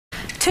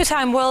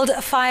Two-time world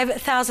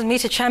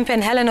 5,000-meter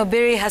champion Hellen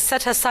Obiri has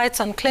set her sights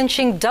on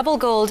clinching double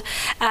gold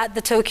at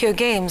the Tokyo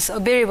Games.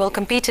 Obiri will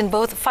compete in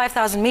both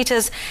 5,000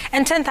 meters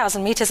and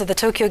 10,000 meters at the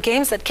Tokyo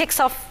Games that kicks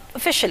off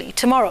officially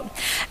tomorrow.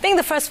 Being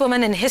the first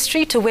woman in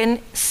history to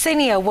win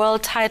senior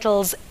world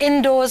titles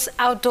indoors,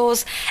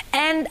 outdoors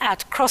and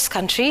at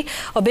cross-country,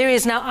 Obiri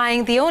is now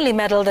eyeing the only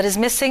medal that is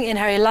missing in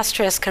her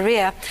illustrious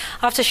career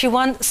after she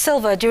won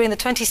silver during the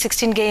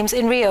 2016 Games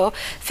in Rio,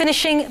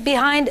 finishing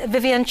behind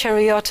Vivian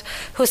Cheruiyot,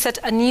 who set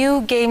a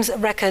new Games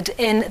record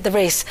in the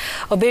race.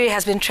 Obiri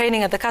has been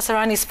training at the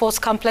Kasarani Sports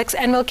Complex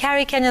and will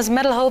carry Kenya's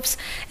medal hopes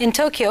in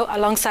Tokyo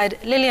alongside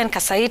Lilian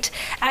Kasait,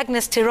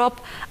 Agnes Tirop,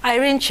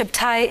 Irene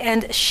Cheptai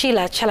and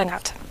Sheila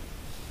Chelangat.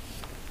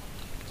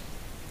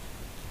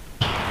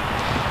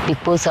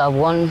 Because I've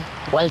won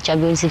World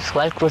Championships,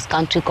 World Cross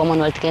Country,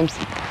 Commonwealth Games,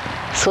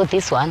 so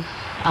this one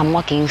I'm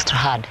working extra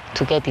hard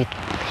to get it.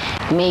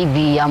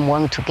 Maybe I'm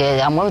going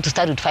to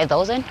start with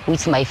 5,000, which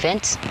is my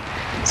fence.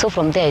 So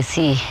from there I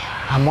see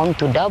I'm going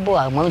to double,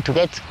 I'm going to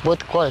get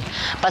both gold.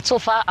 But so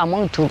far I'm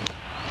going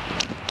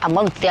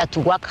there to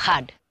work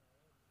hard.